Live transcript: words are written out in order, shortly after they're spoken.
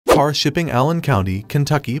Car Shipping, Allen County,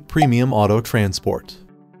 Kentucky Premium Auto Transport.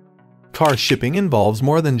 Car shipping involves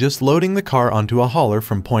more than just loading the car onto a hauler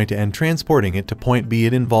from point A and transporting it to point B.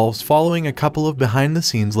 It involves following a couple of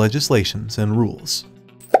behind-the-scenes legislations and rules.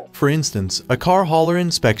 For instance, a car hauler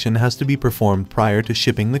inspection has to be performed prior to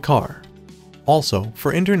shipping the car. Also,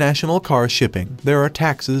 for international car shipping, there are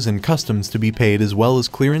taxes and customs to be paid as well as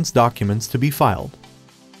clearance documents to be filed.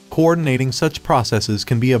 Coordinating such processes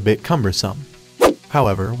can be a bit cumbersome.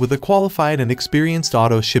 However, with a qualified and experienced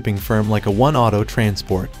auto shipping firm like a One Auto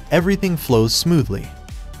Transport, everything flows smoothly.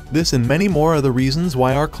 This and many more are the reasons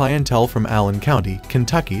why our clientele from Allen County,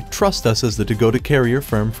 Kentucky trust us as the to-go-to carrier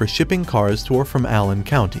firm for shipping cars to or from Allen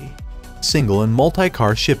County. Single and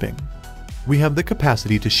multi-car shipping. We have the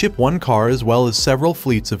capacity to ship one car as well as several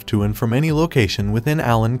fleets of to and from any location within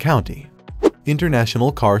Allen County.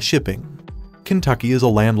 International car shipping. Kentucky is a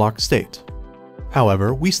landlocked state.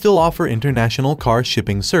 However, we still offer international car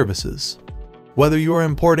shipping services. Whether you are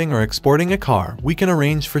importing or exporting a car, we can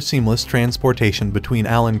arrange for seamless transportation between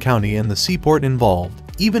Allen County and the seaport involved,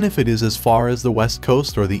 even if it is as far as the West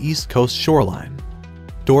Coast or the East Coast shoreline.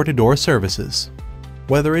 Door-to-door services.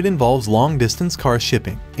 Whether it involves long-distance car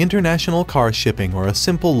shipping, international car shipping, or a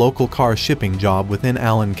simple local car shipping job within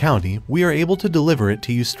Allen County, we are able to deliver it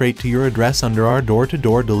to you straight to your address under our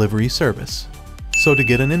door-to-door delivery service. So to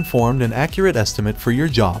get an informed and accurate estimate for your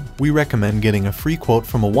job, we recommend getting a free quote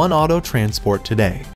from a One Auto Transport today.